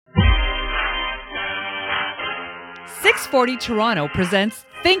640 Toronto presents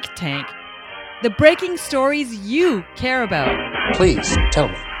Think Tank, the breaking stories you care about. Please, tell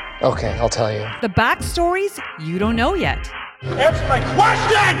me. Okay, I'll tell you. The backstories you don't know yet. Answer my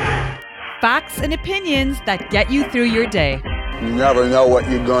question! Facts and opinions that get you through your day. You never know what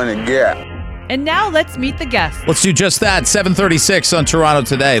you're going to get. And now let's meet the guests. Let's do just that. 7:36 on Toronto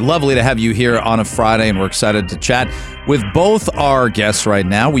Today. Lovely to have you here on a Friday, and we're excited to chat with both our guests right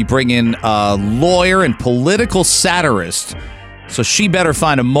now. We bring in a lawyer and political satirist, so she better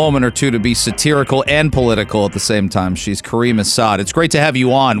find a moment or two to be satirical and political at the same time. She's Caryma Sa'd. It's great to have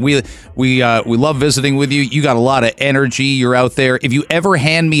you on. We love visiting with you. You got a lot of energy. You're out there. If you ever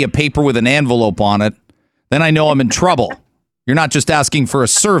hand me a paper with an envelope on it, then I know I'm in trouble. You're not just asking for a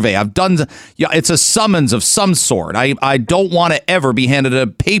survey. It's a summons of some sort. I don't want to ever be handed a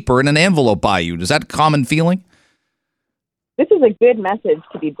paper in an envelope by you. Is that a common feeling? This is a good message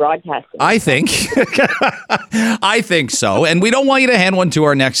to be broadcasting. I think. I think so. And we don't want you to hand one to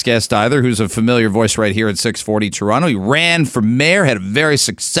our next guest either, who's a familiar voice right here at 640 Toronto. He ran for mayor, had a very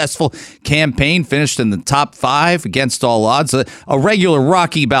successful campaign, finished in the top 5 against all odds. A regular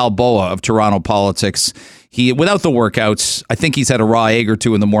Rocky Balboa of Toronto politics. Without the workouts, I think he's had a raw egg or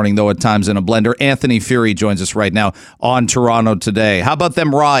two in the morning, though, at times in a blender. Anthony Furey joins us right now on Toronto Today. How about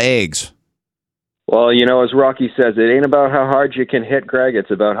them raw eggs? Well, you know, as Rocky says, it ain't about how hard you can hit, Greg.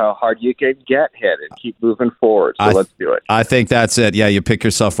 It's about how hard you can get hit and keep moving forward. So let's do it. I think that's it. Yeah, you pick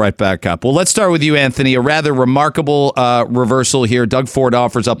yourself right back up. Well, let's start with you, Anthony. A rather remarkable reversal here. Doug Ford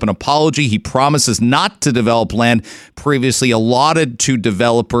offers up an apology. He promises not to develop land previously allotted to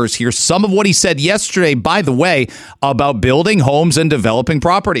developers. Here's some of what he said yesterday, by the way, about building homes and developing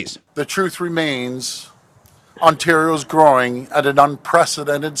properties. The truth remains, Ontario's growing at an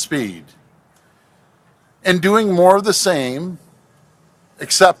unprecedented speed. And doing more of the same,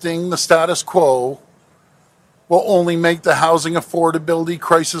 accepting the status quo, will only make the housing affordability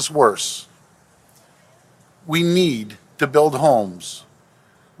crisis worse. We need to build homes.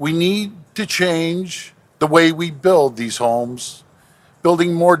 We need to change the way we build these homes,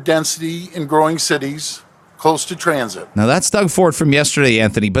 building more density in growing cities close to transit. Now, that's Doug Ford from yesterday,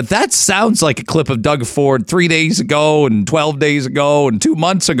 Anthony, but that sounds like a clip of Doug Ford 3 days ago and 12 days ago and 2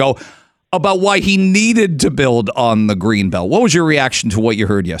 months ago, about why he needed to build on the Greenbelt. What was your reaction to what you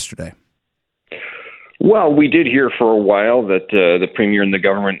heard yesterday? Well, we did hear for a while that the Premier and the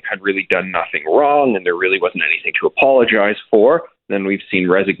government had really done nothing wrong and there really wasn't anything to apologize for. Then we've seen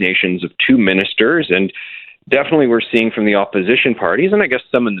resignations of 2 ministers, and definitely we're seeing from the opposition parties, and I guess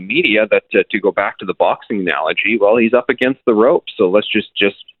some in the media, that to go back to the boxing analogy, well, he's up against the ropes, so let's just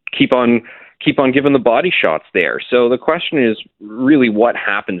keep on giving the body shots there. So the question is really what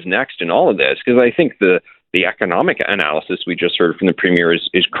happens next in all of this, because I think the economic analysis we just heard from the Premier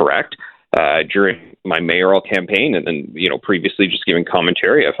is correct. During my mayoral campaign and previously just giving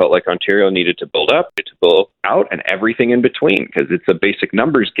commentary, I felt like Ontario needed to build up, to build out, and everything in between, because it's a basic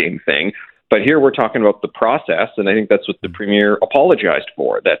numbers game thing. But here we're talking about the process, and I think that's what the Premier apologized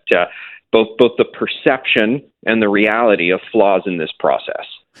for, that both the perception and the reality of flaws in this process.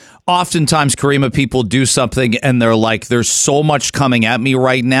 Oftentimes, Caryma, people do something and they're like, there's so much coming at me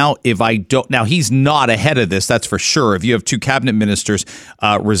right now. If I don't, now he's not ahead of this, that's for sure. If you have 2 cabinet ministers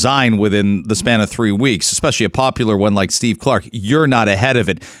resign within the span of 3 weeks, especially a popular one like Steve Clark, you're not ahead of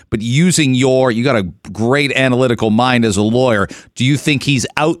it. But you got a great analytical mind as a lawyer. Do you think he's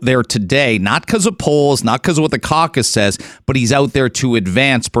out there today, not because of polls, not because of what the caucus says, but he's out there to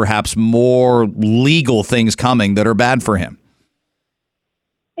advance perhaps more legal things coming that are bad for him?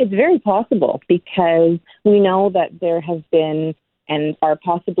 It's very possible, because we know that there have been and are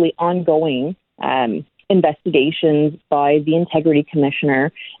possibly ongoing investigations by the Integrity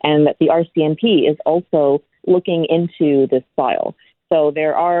Commissioner, and that the RCMP is also looking into this file. So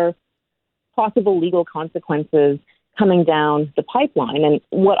there are possible legal consequences coming down the pipeline. And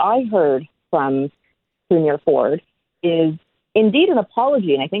what I heard from Premier Ford is indeed an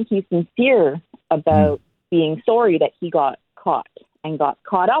apology, and I think he's sincere about being sorry that he got caught and got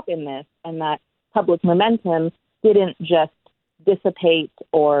caught up in this, and that public momentum didn't just dissipate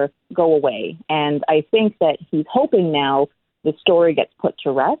or go away. And I think that he's hoping now the story gets put to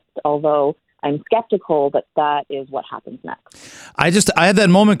rest, although I'm skeptical that that is what happens next. I had that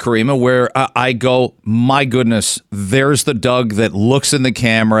moment, Caryma, where I go, my goodness, there's the Doug that looks in the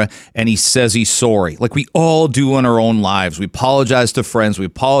camera and he says he's sorry. Like we all do in our own lives. We apologize to friends. We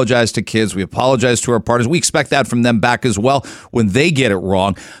apologize to kids. We apologize to our partners. We expect that from them back as well when they get it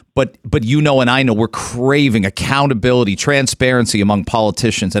wrong. But and I know we're craving accountability, transparency among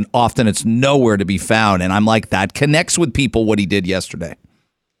politicians, and often it's nowhere to be found. And I'm like, that connects with people what he did yesterday.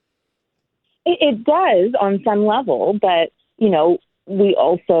 It does on some level, but, we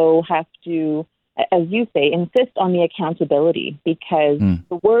also have to, as you say, insist on the accountability, because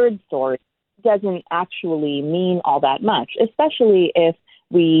the word source doesn't actually mean all that much, especially if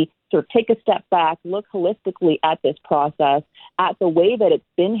we sort of take a step back, look holistically at this process, at the way that it's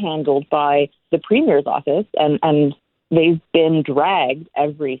been handled by the Premier's office, and they've been dragged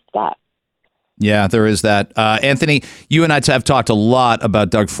every step. Yeah, there is that. Anthony, you and I have talked a lot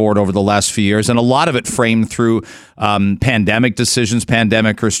about Doug Ford over the last few years, and a lot of it framed through pandemic decisions,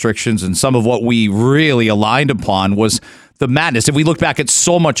 pandemic restrictions, and some of what we really aligned upon was the madness. If we look back at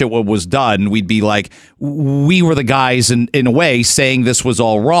so much at what was done, we'd be like, we were the guys in a way saying this was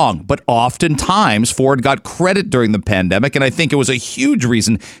all wrong. But oftentimes Ford got credit during the pandemic. And I think it was a huge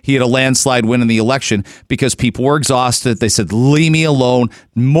reason he had a landslide win in the election, because people were exhausted. They said, leave me alone.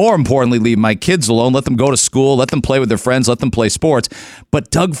 More importantly, leave my kids alone. Let them go to school. Let them play with their friends. Let them play sports. But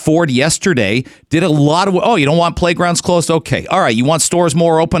Doug Ford yesterday did a lot of, you don't want playgrounds closed? Okay. All right. You want stores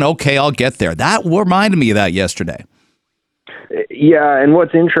more open? Okay, I'll get there. That reminded me of that yesterday. Yeah, and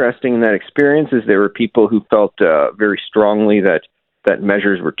what's interesting in that experience is there were people who felt very strongly that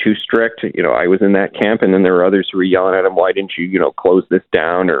measures were too strict. I was in that camp, and then there were others who were yelling at him, why didn't you, close this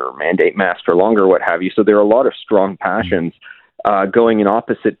down or mandate masks for longer, what have you. So there are a lot of strong passions going in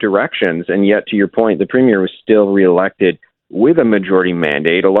opposite directions. And yet, to your point, the Premier was still reelected with a majority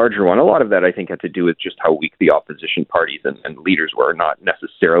mandate, a larger one. A lot of that, I think, had to do with just how weak the opposition parties and leaders were, not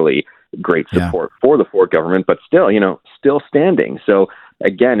necessarily great support for the Ford government, but still standing. So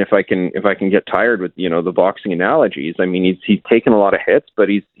again, if I can get tired with, the boxing analogies, I mean, he's taken a lot of hits, but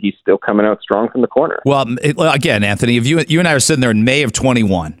he's still coming out strong from the corner. Well, again, Anthony, if you and I are sitting there in May of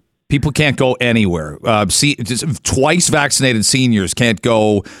 21, people can't go anywhere. Twice vaccinated seniors can't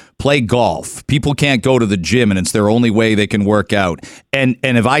go play golf. People can't go to the gym, and it's their only way they can work out. And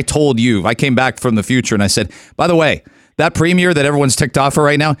if I told you, if I came back from the future and I said, by the way, that Premier that everyone's ticked off for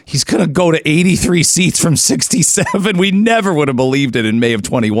right now, he's going to go to 83 seats from 67. We never would have believed it in May of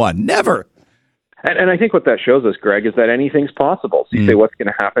 21. Never. And I think what that shows us, Greg, is that anything's possible. So you say, what's going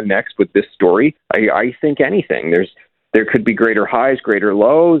to happen next with this story? I think anything. There could be greater highs, greater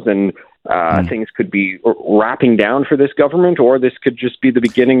lows, and things could be wrapping down for this government, or this could just be the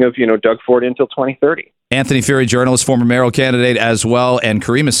beginning of, Doug Ford until 2030. Anthony Furey, journalist, former mayoral candidate as well, and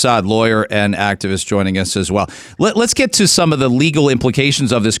Caryma Sa'd, lawyer and activist, joining us as well. Let's get to some of the legal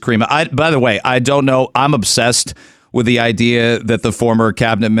implications of this, Caryma. By the way, I don't know. I'm obsessed with the idea that the former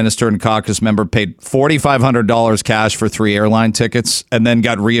cabinet minister and caucus member paid $4,500 cash for 3 airline tickets and then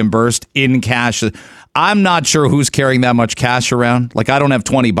got reimbursed in cash. I'm not sure who's carrying that much cash around. Like, I don't have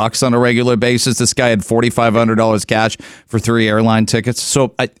 $20 on a regular basis. This guy had $4,500 cash for 3 airline tickets.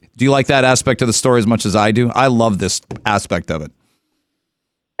 So do you like that aspect of the story as much as I do? I love this aspect of it.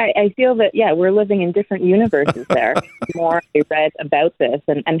 I feel that, we're living in different universes there. The more I read about this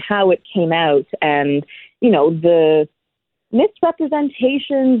and how it came out, and, the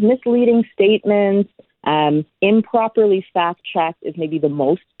misrepresentations, misleading statements, improperly fact-checked is maybe the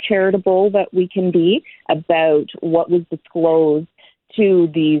most charitable that we can be about what was disclosed to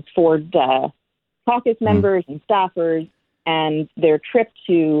these Ford caucus members and staffers, and their trip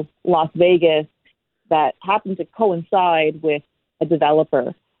to Las Vegas that happened to coincide with a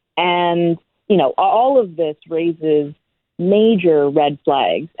developer. And, all of this raises major red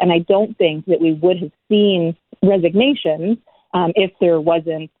flags. And I don't think that we would have seen resignations if there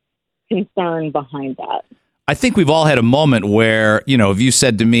wasn't concern behind that. I think we've all had a moment where, if you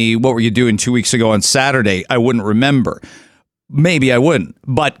said to me, what were you doing 2 weeks ago on Saturday? I wouldn't remember. Maybe I wouldn't.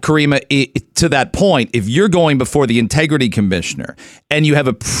 But Caryma, to that point, if you're going before the integrity commissioner and you have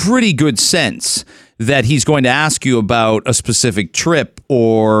a pretty good sense that he's going to ask you about a specific trip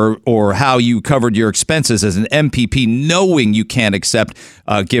or how you covered your expenses as an MPP, knowing you can't accept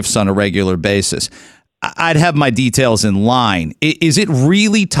gifts on a regular basis, I'd have my details in line. Is it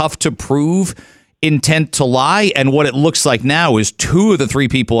really tough to prove intent to lie? And what it looks like now is 2 of the 3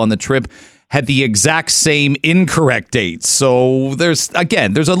 people on the trip had the exact same incorrect dates. So there's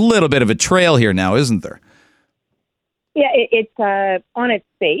a little bit of a trail here now, isn't there? Yeah, it's on its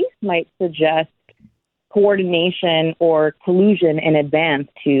face might suggest coordination or collusion in advance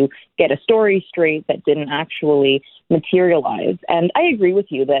to get a story straight that didn't actually materialize. And I agree with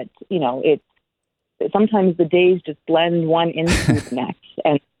you that, it's sometimes the days just blend one into the next.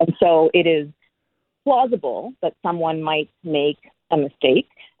 And so it is plausible that someone might make a mistake.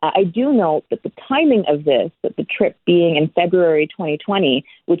 I do note that the timing of this, that the trip being in February 2020,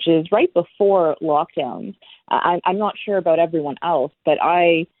 which is right before lockdowns, I'm not sure about everyone else, but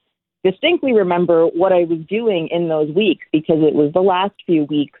I distinctly remember what I was doing in those weeks because it was the last few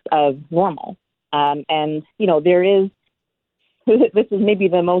weeks of normal. And, there is, this is maybe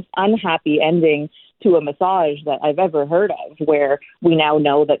the most unhappy ending to a massage that I've ever heard of, where we now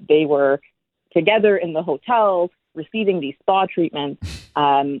know that they were together in the hotel receiving these spa treatments.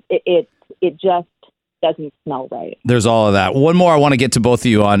 It just doesn't smell right. There's all of that. One more I want to get to both of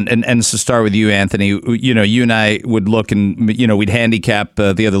you on, and to start with you, Anthony. You and I would look and, we'd handicap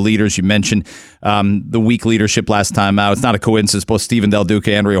the other leaders. You mentioned the weak leadership last time out. It's not a coincidence. Both Stephen Del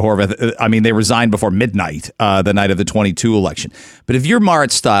Duca, Andrea Horvath, they resigned before midnight the night of the 22 election. But if you're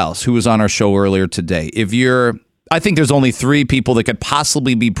Marit Stiles, who was on our show earlier today, I think there's only three people that could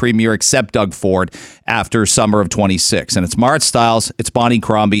possibly be premier except Doug Ford after summer of 26. And it's Marit Stiles, it's Bonnie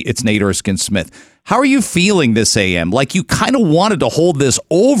Crombie, it's Nate Erskine-Smith. How are you feeling this AM? Like you kind of wanted to hold this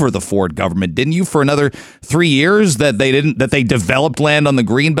over the Ford government, didn't you, for another 3 years that they developed land on the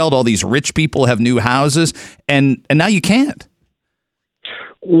Greenbelt, all these rich people have new houses, and now you can't.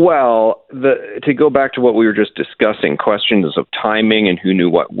 Well, to go back to what we were just discussing, questions of timing and who knew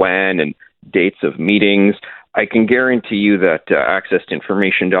what when and dates of meetings, I can guarantee you that access to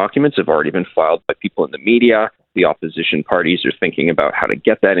information documents have already been filed by people in the media. The opposition parties are thinking about how to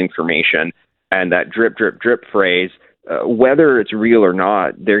get that information. And that drip, drip, drip phrase, whether it's real or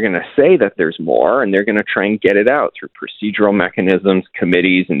not, they're going to say that there's more, and they're going to try and get it out through procedural mechanisms,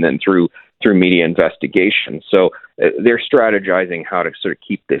 committees, and then through media investigation. So they're strategizing how to sort of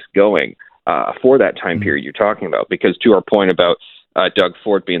keep this going for that time period you're talking about. Because to our point about Doug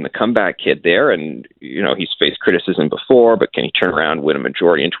Ford being the comeback kid there, and he's faced criticism before, but can he turn around and win a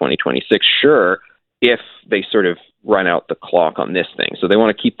majority in 2026? Sure, if they sort of run out the clock on this thing. So they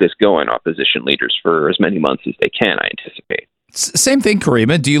want to keep this going, opposition leaders, for as many months as they can, I anticipate. Same thing,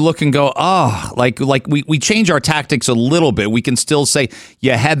 Caryma. Do you look and go, like we change our tactics a little bit. We can still say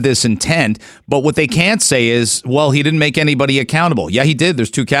you had this intent, but what they can't say is, well, he didn't make anybody accountable. Yeah, he did.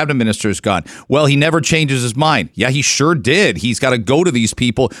 There's 2 cabinet ministers gone. Well, he never changes his mind. Yeah, he sure did. He's got to go to these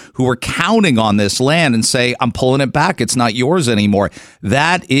people who are counting on this land and say, I'm pulling it back. It's not yours anymore.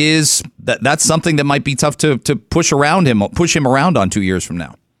 That's something that might be tough to push him around on 2 years from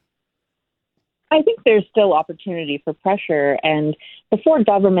now. I think there's still opportunity for pressure, and the Ford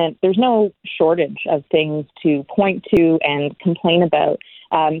government, there's no shortage of things to point to and complain about.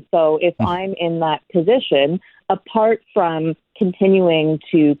 So if I'm in that position, apart from continuing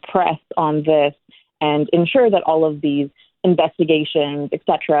to press on this and ensure that all of these investigations, et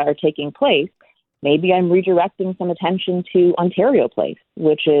cetera, are taking place, maybe I'm redirecting some attention to Ontario Place,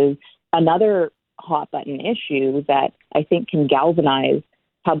 which is another hot button issue that I think can galvanize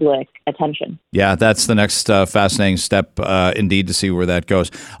public attention. Yeah, that's the next fascinating step, indeed, to see where that goes.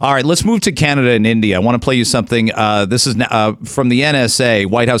 All right, let's move to Canada and India. I want to play you something. This is from the NSA,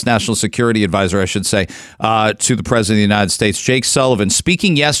 White House National Security Advisor, I should say, to the President of the United States, Jake Sullivan,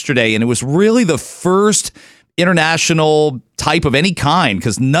 speaking yesterday, and it was really the first international type of any kind,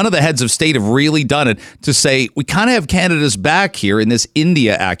 because none of the heads of state have really done it, to say we kind of have Canada's back here in this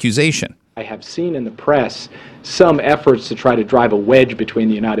India accusation. I have seen in the press some efforts to try to drive a wedge between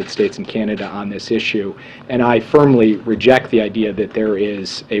the United States and Canada on this issue, and I firmly reject the idea that there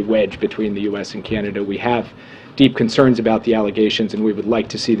is a wedge between the U.S. and Canada. We have deep concerns about the allegations, and we would like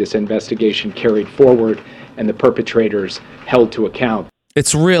to see this investigation carried forward and the perpetrators held to account.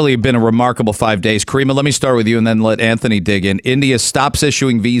 It's really been a remarkable 5 days. Caryma, let me start with you and then let Anthony dig in. India stops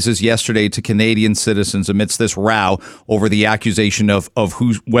issuing visas yesterday to Canadian citizens amidst this row over the accusation of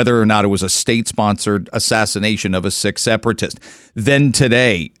whether or not it was a state-sponsored assassination of a Sikh separatist. Then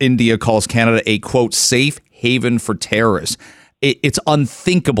today, India calls Canada a, quote, safe haven for terrorists. It's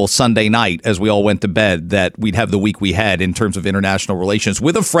unthinkable Sunday night, as we all went to bed, that we'd have the week we had in terms of international relations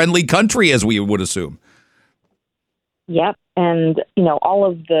with a friendly country, as we would assume. Yep. And, all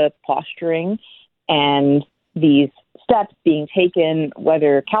of the posturing and these steps being taken,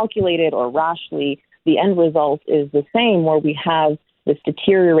 whether calculated or rashly, the end result is the same, where we have this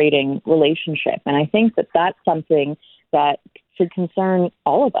deteriorating relationship. And I think that that's something that should concern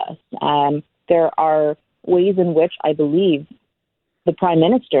all of us. There are ways in which I believe the Prime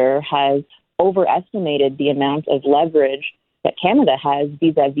Minister has overestimated the amount of leverage that Canada has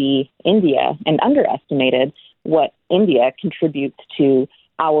vis-a-vis India and underestimated what India contributes to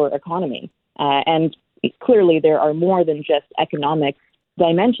our economy. And clearly there are more than just economic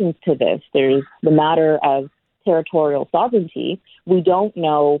dimensions to this. There's the matter of territorial sovereignty. We don't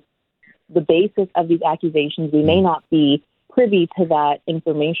know the basis of these accusations. We may not be privy to that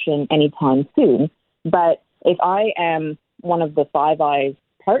information anytime soon. But if I am one of the Five Eyes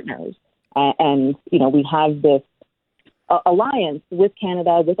partners, and we have this alliance with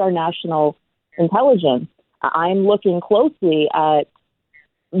Canada, with our national intelligence. I'm looking closely at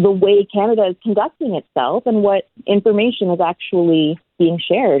the way Canada is conducting itself and what information is actually being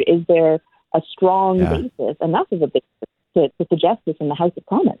shared. Is there a strong basis, enough of a basis, to suggest this in the House of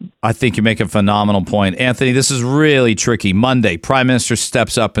Commons? I think you make a phenomenal point. Anthony, this is really tricky. Monday, Prime Minister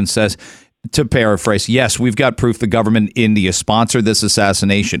steps up and says, to paraphrase, yes, we've got proof the government India sponsored this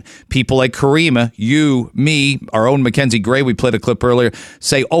assassination. People like Caryma, you, me, our own Mackenzie Gray, we played a clip earlier,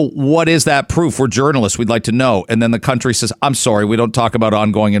 say, oh, what is that proof? We're journalists. We'd like to know. And then the country says, I'm sorry, we don't talk about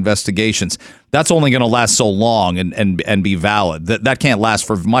ongoing investigations. That's only going to last so long and be valid. That can't last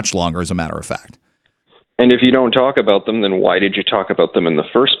for much longer, as a matter of fact. And if you don't talk about them, then why did you talk about them in the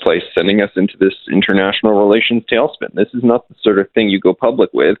first place, sending us into this international relations tailspin? This is not the sort of thing you go public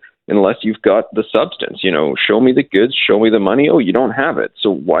with unless you've got the substance. Show me the goods, show me the money. Oh, you don't have it.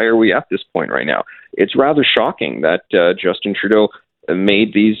 So why are we at this point right now? It's rather shocking that Justin Trudeau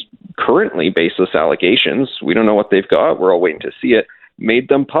made these currently baseless allegations. We don't know what they've got. We're all waiting to see it. Made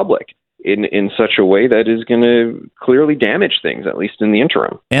them public in such a way that is going to clearly damage things, at least in the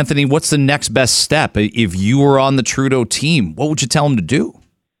interim. Anthony, what's the next best step? If you were on the Trudeau team, what would you tell him to do?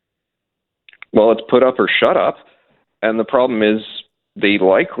 Well, it's put up or shut up. And the problem is they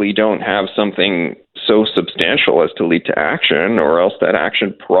likely don't have something so substantial as to lead to action, or else that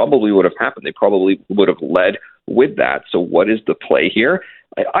action probably would have happened. They probably would have led with that. So what is the play here?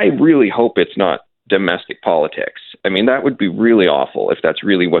 I really hope it's not domestic politics. I mean, that would be really awful if that's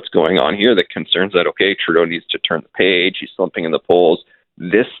really what's going on here. The concerns that, okay, Trudeau needs to turn the page, he's slumping in the polls,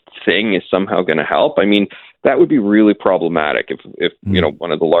 this thing is somehow going to help. I mean, that would be really problematic if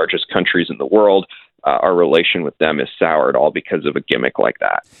one of the largest countries in the world, our relation with them is soured all because of a gimmick like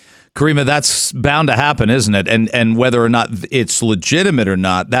that. Caryma, that's bound to happen, isn't it? And whether or not it's legitimate or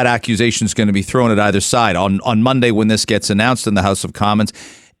not, that accusation is going to be thrown at either side. On Monday, when this gets announced in the House of Commons,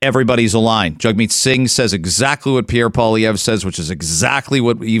 everybody's aligned. Jagmeet Singh says exactly what Pierre Poilievre says, which is exactly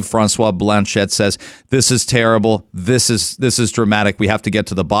what Yves-François Blanchet says. This is terrible. This is dramatic. We have to get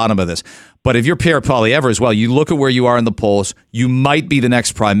to the bottom of this. But if you're Pierre Poilievre as well, you look at where you are in the polls, you might be the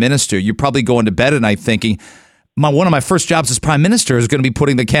next prime minister. You're probably going to bed at night thinking, one of my first jobs as prime minister is going to be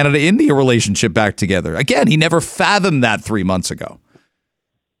putting the Canada-India relationship back together. Again, he never fathomed that 3 months ago.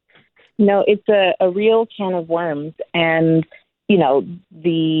 No, it's a real can of worms. And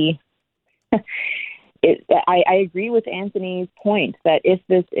I agree with Anthony's point that if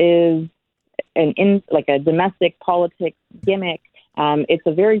this is a domestic politics gimmick, it's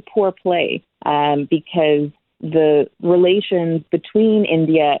a very poor play because the relations between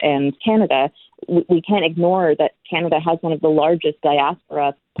India and Canada, we can't ignore that Canada has one of the largest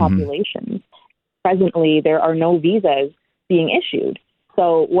diaspora populations. Presently, there are no visas being issued.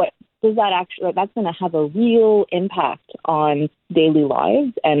 So what does that actually, that's going to have a real impact on daily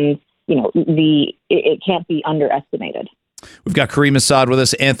lives, and it can't be underestimated. We've got Caryma Sa'd with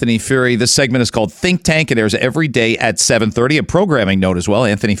us, Anthony Furey. This segment is called Think Tank. It airs every day at 7:30. A programming note as well.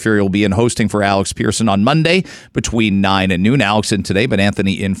 Anthony Furey will be in hosting for Alex Pearson on Monday between 9 and noon. Alex in today, but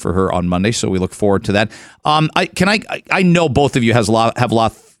Anthony in for her on Monday, so we look forward to that. I know both of you have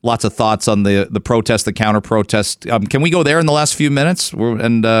lots of thoughts on the protest, the counter protest. Can we go there in the last few minutes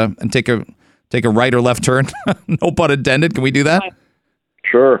and take a right or left turn? No pun intended. Can we do that?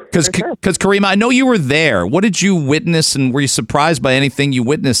 Sure. Because Caryma, I know you were there. What did you witness, and were you surprised by anything you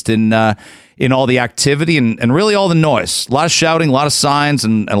witnessed in all the activity and really all the noise? A lot of shouting, a lot of signs,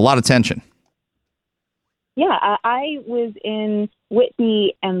 and a lot of tension. Yeah, I was in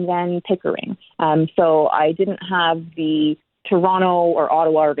Whitby and then Pickering. So I didn't have the Toronto or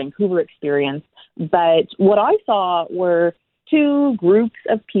Ottawa or Vancouver experience. But what I saw were two groups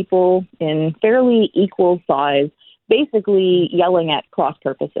of people in fairly equal size, basically yelling at cross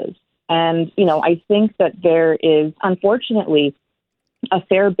purposes. And, I think that there is, unfortunately, a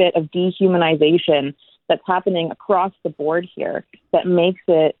fair bit of dehumanization that's happening across the board here that makes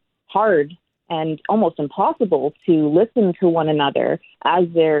it hard and almost impossible to listen to one another as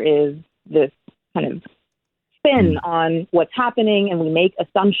there is this kind of spin on what's happening, and we make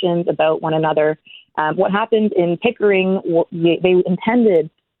assumptions about one another. What happened in Pickering, they intended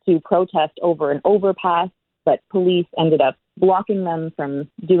to protest over an overpass, but police ended up blocking them from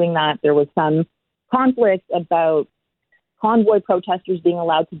doing that. There was some conflict about convoy protesters being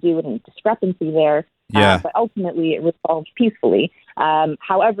allowed to do it, and discrepancy there. But ultimately it resolved peacefully.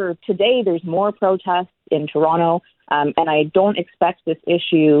 However, today there's more protests in Toronto, and I don't expect this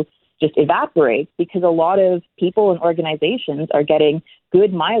issue just evaporates because a lot of people and organizations are getting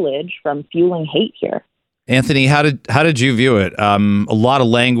good mileage from fueling hate here. Anthony, how did you view it? A lot of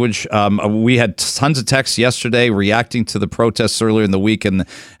language. We had tons of texts yesterday reacting to the protests earlier in the week and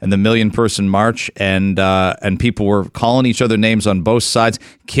the million-person march, and people were calling each other names on both sides.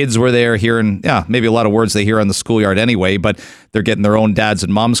 Kids were there hearing, maybe a lot of words they hear on the schoolyard anyway, but they're getting their own dads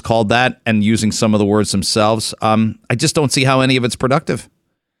and moms called that and using some of the words themselves. I just don't see how any of it's productive.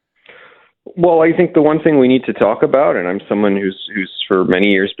 Well, I think the one thing we need to talk about, and I'm someone who's for many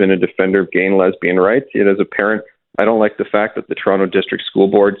years been a defender of gay and lesbian rights, yet as a parent, I don't like the fact that the Toronto District School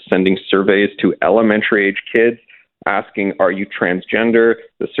Board is sending surveys to elementary age kids asking, are you transgender?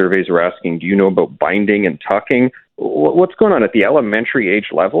 The surveys are asking, do you know about binding and tucking? What's going on at the elementary age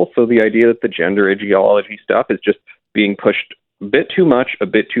level? So the idea that the gender ideology stuff is just being pushed a bit too much, a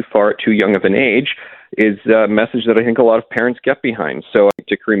bit too far at too young of an age is a message that I think a lot of parents get behind. So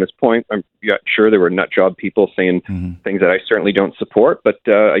to Caryma's point, I'm sure there were nut job people saying things that I certainly don't support, but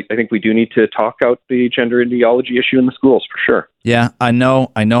I think we do need to talk out the gender ideology issue in the schools for sure. Yeah, I know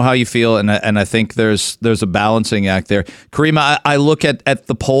how you feel, and I think there's a balancing act there. Caryma, I look at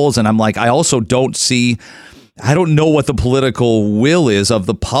the polls, and I'm like, I also I don't know what the political will is of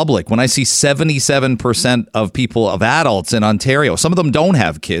the public. When I see 77% of adults in Ontario, some of them don't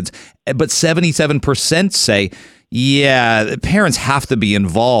have kids, but 77% say, yeah, parents have to be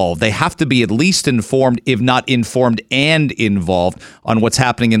involved. They have to be at least informed, if not informed and involved on what's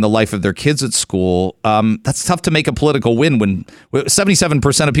happening in the life of their kids at school. That's tough to make a political win when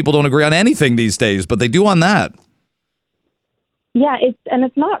 77% of people don't agree on anything these days, but they do on that. Yeah,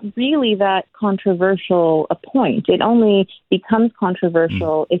 it's not really that controversial a point. It only becomes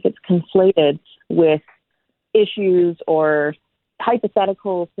controversial if it's conflated with issues or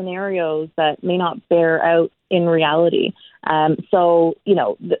hypothetical scenarios that may not bear out in reality. So,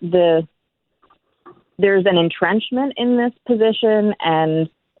 there's an entrenchment in this position, and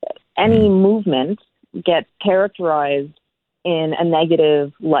any movement gets characterized in a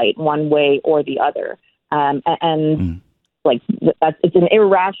negative light, one way or the other. It's an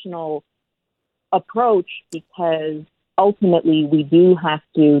irrational approach because ultimately we do have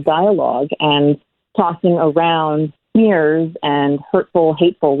to dialogue, and tossing around smears and hurtful,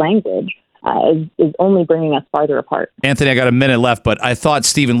 hateful language is only bringing us farther apart. Anthony, I got a minute left, but I thought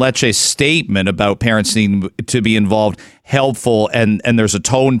Stephen Lecce's statement about parents needing to be involved helpful, and there's a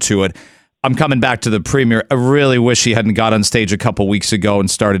tone to it. I'm coming back to the premier. I really wish he hadn't got on stage a couple weeks ago and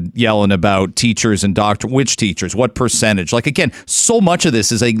started yelling about teachers and which teachers, what percentage. Like, again, so much of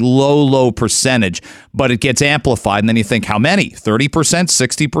this is a low percentage, but it gets amplified. And then you think, how many? 30%,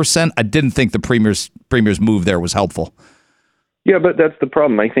 60%? I didn't think the premier's move there was helpful. Yeah, but that's the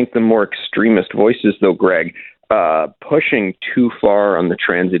problem. I think the more extremist voices, though, Greg, pushing too far on the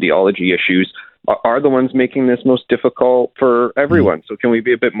trans ideology issues are the ones making this most difficult for everyone. So can we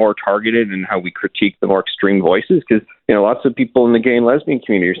be a bit more targeted in how we critique the more extreme voices? Because, lots of people in the gay and lesbian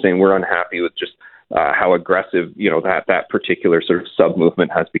community are saying we're unhappy with just how aggressive, that particular sort of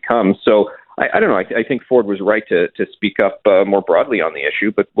sub-movement has become. So I don't know. I think Ford was right to speak up more broadly on the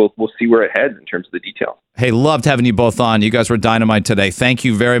issue, but we'll see where it heads in terms of the details. Hey, loved having you both on. You guys were dynamite today. Thank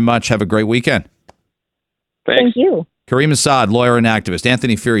you very much. Have a great weekend. Thanks. Thank you. Caryma Sa'd, lawyer and activist.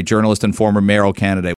 Anthony Furey, journalist and former mayoral candidate.